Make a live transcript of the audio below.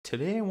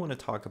Today I want to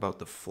talk about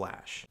the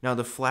Flash. Now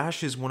the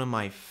Flash is one of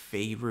my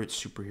favorite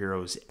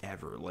superheroes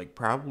ever, like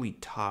probably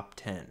top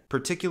 10.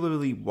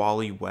 Particularly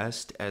Wally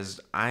West,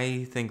 as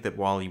I think that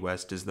Wally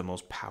West is the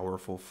most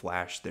powerful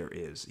Flash there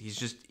is.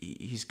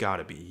 He's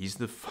gotta be. He's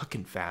the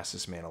fucking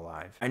fastest man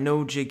alive. I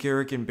know Jay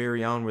Garrick and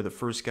Barry Allen were the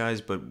first guys,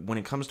 but when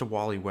it comes to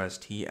Wally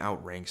West, he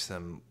outranks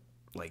them,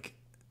 like,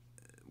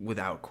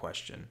 without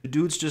question. The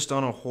dude's just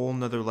on a whole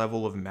nother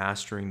level of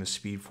mastering the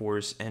Speed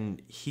Force,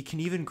 and he can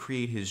even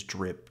create his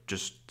drip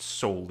just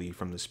solely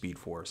from the Speed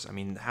Force. I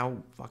mean,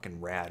 how fucking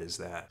rad is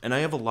that? And I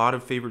have a lot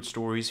of favorite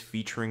stories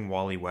featuring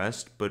Wally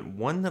West, but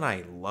one that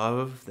I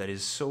love that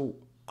is so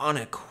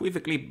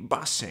unequivocally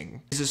bussing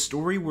is a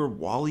story where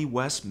Wally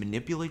West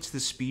manipulates the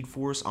Speed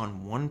Force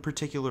on one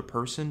particular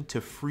person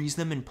to freeze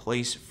them in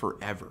place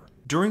forever.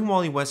 During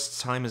Wally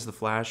West's time as the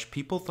Flash,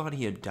 people thought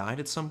he had died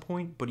at some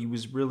point, but he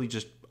was really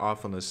just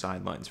off on the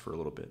sidelines for a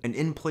little bit. And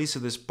in place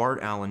of this, Bart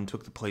Allen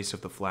took the place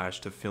of the Flash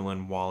to fill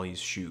in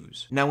Wally's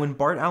shoes. Now, when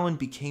Bart Allen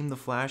became the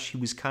Flash, he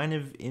was kind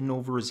of in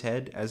over his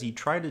head as he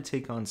tried to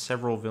take on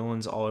several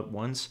villains all at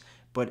once,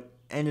 but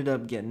ended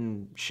up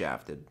getting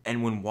shafted.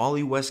 And when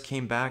Wally West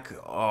came back,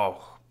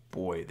 oh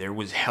boy, there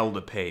was hell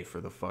to pay for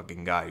the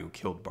fucking guy who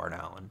killed Bart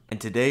Allen. And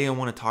today I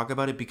want to talk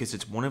about it because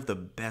it's one of the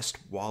best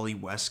Wally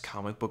West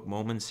comic book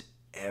moments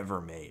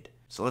ever made.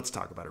 So let's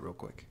talk about it real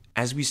quick.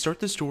 As we start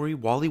the story,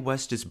 Wally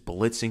West is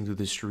blitzing through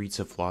the streets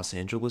of Los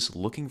Angeles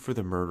looking for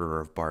the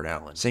murderer of Bart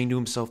Allen, saying to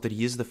himself that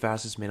he is the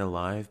fastest man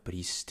alive, but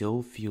he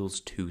still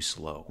feels too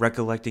slow.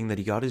 Recollecting that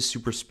he got his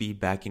super speed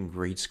back in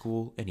grade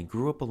school, and he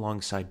grew up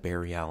alongside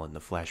Barry Allen, the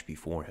Flash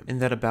before him,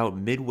 and that about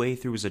midway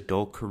through his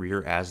adult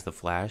career as the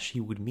Flash, he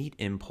would meet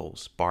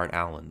Impulse, Bart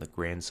Allen, the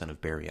grandson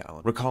of Barry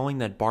Allen. Recalling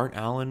that Bart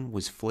Allen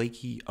was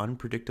flaky,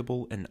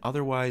 unpredictable, and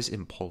otherwise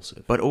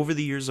impulsive. But over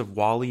the years of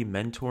Wally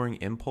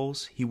mentoring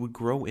Impulse, he would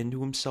grow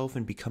into himself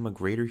and become a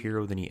greater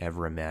hero than he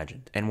ever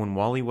imagined. And when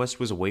Wally West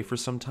was away for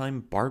some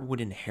time, Bart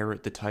would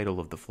inherit the title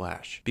of the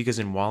Flash. Because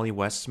in Wally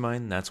West's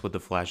mind, that's what the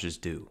Flashes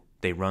do.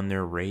 They run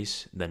their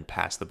race, then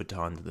pass the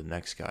baton to the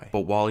next guy.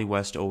 But Wally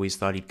West always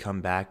thought he'd come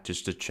back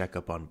just to check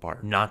up on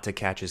Bart, not to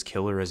catch his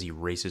killer as he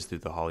races through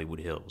the Hollywood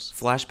Hills.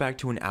 Flashback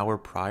to an hour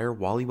prior,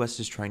 Wally West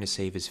is trying to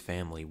save his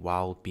family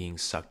while being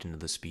sucked into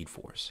the Speed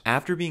Force.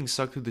 After being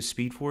sucked through the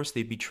Speed Force,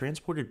 they'd be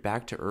transported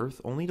back to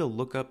Earth only to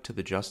look up to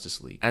the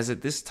Justice League. As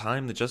at this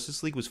time, the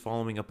Justice League was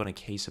following up on a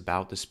case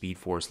about the Speed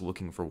Force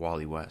looking for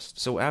Wally West.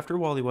 So after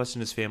Wally West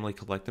and his family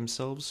collect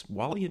themselves,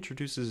 Wally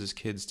introduces his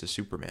kids to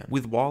Superman.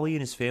 With Wally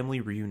and his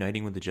family reuniting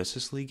with the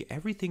Justice League,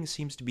 everything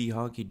seems to be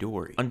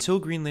honky-dory. Until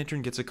Green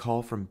Lantern gets a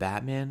call from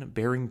Batman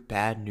bearing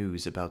bad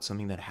news about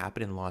something that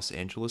happened in Los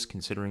Angeles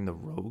considering the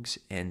Rogues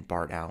and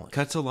Bart Allen.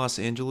 Cut to Los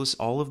Angeles,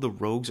 all of the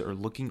Rogues are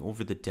looking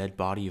over the dead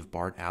body of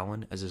Bart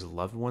Allen as his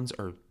loved ones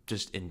are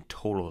just in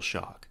total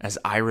shock. As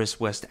Iris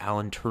West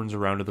Allen turns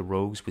around to the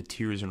Rogues with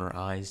tears in her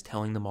eyes,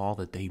 telling them all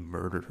that they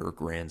murdered her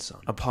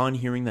grandson. Upon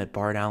hearing that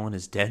Bart Allen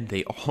is dead,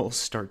 they all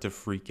start to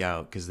freak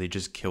out because they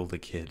just killed a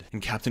kid.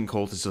 And Captain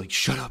Cold is like,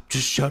 shut up,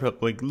 just shut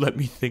up, like let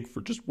me think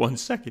for just 1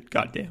 second,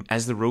 goddamn.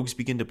 As the Rogues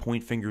begin to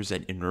point fingers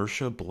at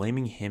Inertia,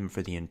 blaming him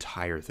for the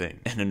entire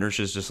thing. And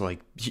Inertia's just like,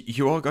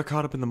 you all got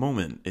caught up in the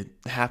moment, it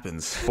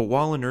happens. But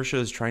while Inertia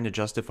is trying to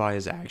justify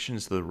his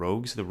actions to the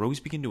Rogues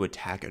begin to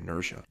attack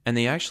Inertia. And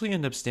they actually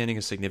end up standing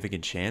a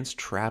significant chance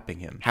trapping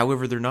him.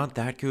 However, they're not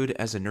that good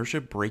as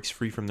Inertia breaks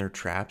free from their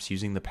traps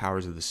using the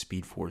powers of the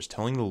Speed Force,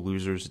 telling the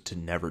losers to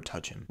never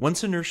touch him.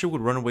 Once Inertia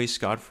would run away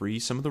scot-free,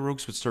 some of the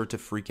Rogues would start to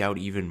freak out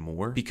even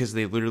more because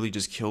they literally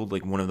just killed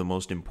like one of the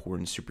most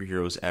important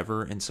superheroes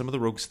ever, and some of the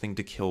Rogues think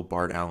to kill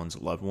Bart Allen's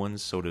loved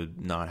ones so to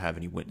not have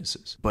any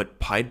witnesses. But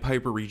Pied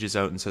Piper reaches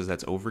out and says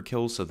that's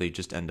overkill, so they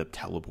just end up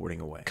teleporting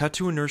away. Cut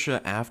to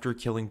Inertia after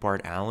killing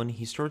Bart Allen,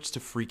 he starts to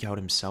freak out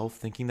himself,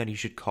 thinking that he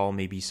should call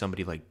maybe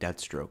somebody like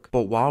Deathstroke.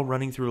 But while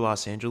running through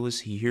Los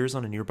Angeles, he hears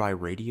on a nearby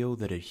radio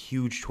that a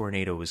huge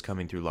tornado is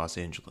coming through Los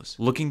Angeles.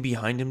 Looking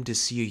behind him to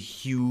see a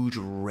huge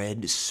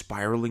red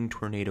spiraling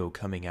tornado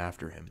coming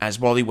after him. As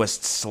Wally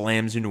West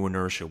slams into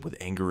Inertia with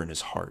anger in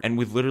his heart. And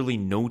with literally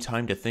no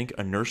time to think,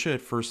 Inertia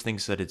at first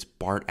thinks that it's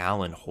Bart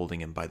Allen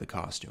holding him by the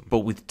costume. But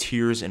with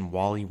tears in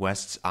Wally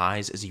West's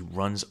eyes as he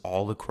runs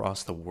all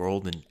across the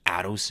world in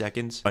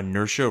attoseconds,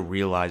 Inertia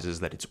realizes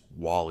that it's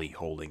Wally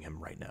holding him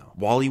right now.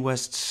 Wally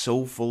West,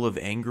 so full of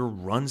anger,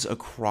 runs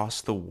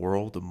across the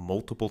world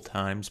multiple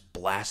times,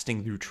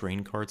 blasting through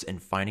train carts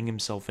and finding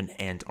himself in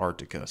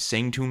Antarctica,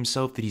 saying to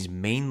himself that he's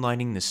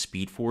mainlining the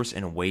Speed Force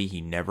in a way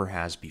he never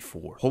has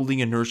before. Holding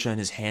Inertia in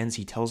his hands,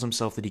 he tells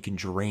himself that he can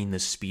drain the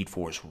Speed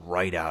Force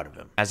right out of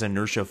him. As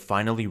Inertia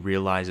finally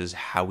realizes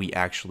how he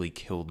actually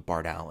killed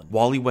Bart Allen,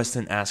 Wally West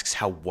then asks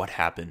how what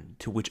happened,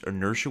 to which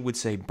Inertia would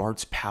say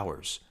Bart's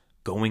powers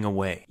going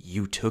away.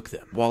 You took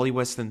them. Wally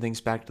West then thinks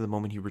back to the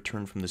moment he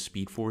returned from the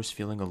Speed Force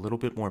feeling a little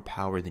bit more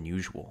power than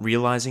usual,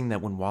 realizing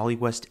that when Wally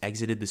West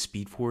exited the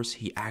Speed Force,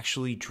 he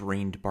actually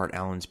drained Bart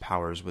Allen's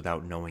powers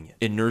without knowing it.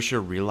 Inertia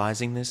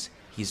realizing this,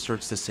 he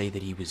starts to say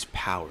that he was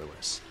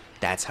powerless.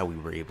 That's how we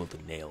were able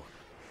to nail him.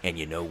 And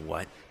you know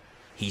what?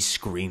 He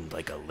screamed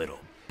like a little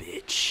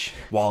bitch.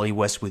 Wally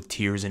West, with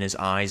tears in his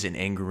eyes and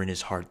anger in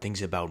his heart,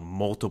 thinks about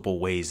multiple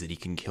ways that he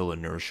can kill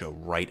Inertia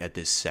right at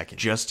this second.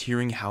 Just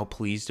hearing how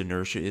pleased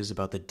Inertia is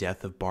about the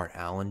death of Bart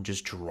Allen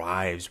just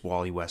drives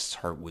Wally West's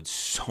heart with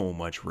so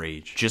much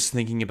rage. Just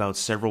thinking about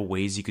several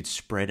ways he could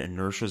spread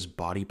Inertia's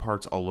body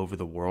parts all over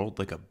the world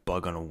like a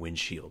bug on a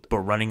windshield. But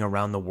running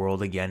around the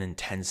world again in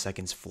 10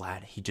 seconds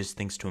flat, he just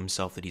thinks to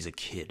himself that he's a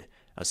kid.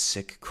 A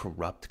sick,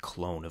 corrupt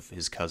clone of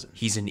his cousin.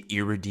 He's an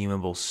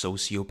irredeemable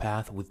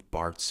sociopath with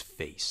Bart's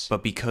face.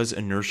 But because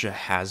Inertia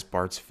has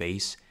Bart's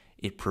face,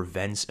 it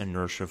prevents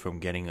Inertia from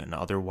getting an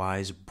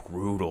otherwise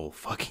brutal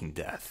fucking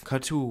death.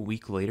 Cut to a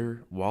week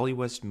later, Wally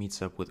West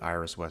meets up with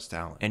Iris West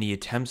Allen, and he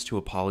attempts to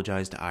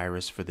apologize to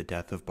Iris for the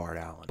death of Bart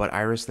Allen. But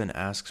Iris then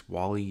asks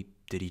Wally,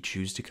 did he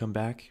choose to come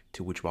back?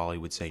 To which Wally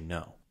would say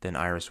no. Then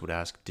Iris would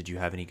ask, did you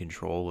have any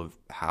control of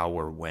how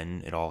or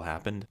when it all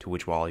happened? To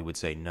which Wally would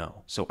say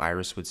no. So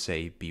Iris would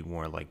say, be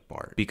more like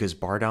Bart. Because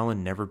Bart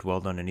Allen never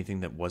dwelled on anything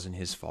that wasn't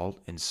his fault,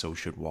 and so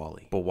should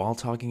Wally. But while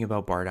talking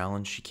about Bart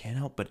Allen, she can't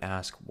help but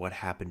ask what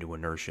happened to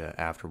Inertia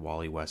after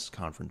Wally West's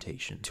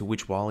confrontation. To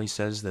which Wally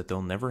says that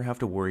they'll never have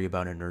to worry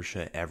about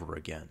Inertia ever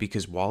again.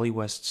 Because Wally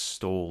West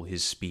stole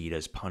his speed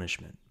as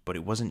punishment. But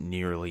it wasn't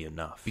nearly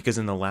enough. Because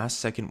in the last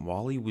second,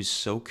 Wally was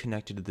so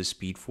connected to the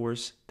Speed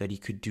Force that he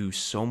could do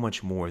so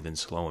much more than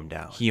slow him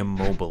down. He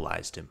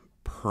immobilized him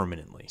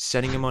permanently.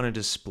 Setting him on a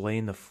display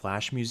in the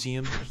Flash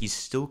Museum, he's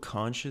still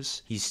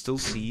conscious, he still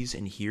sees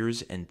and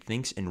hears and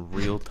thinks in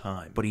real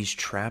time, but he's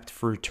trapped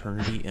for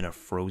eternity in a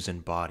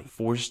frozen body,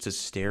 forced to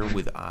stare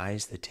with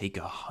eyes that take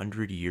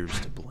 100 years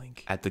to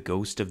blink, at the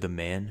ghost of the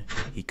man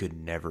he could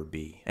never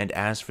be. And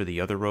as for the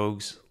other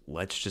rogues,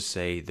 let's just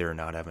say they're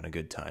not having a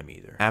good time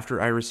either. After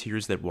Iris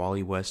hears that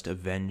Wally West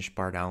avenged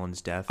Bart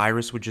Allen's death,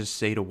 Iris would just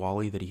say to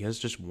Wally that he has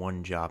just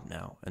one job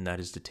now, and that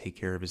is to take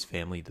care of his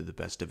family to the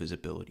best of his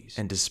abilities,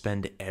 and to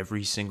spend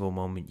every single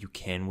moment you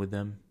can with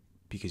them,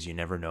 because you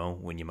never know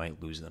when you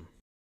might lose them.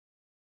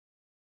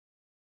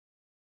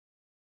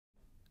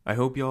 I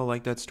hope y'all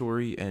like that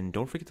story, and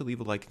don't forget to leave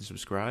a like and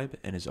subscribe,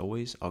 and as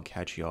always, I'll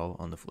catch y'all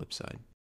on the flip side.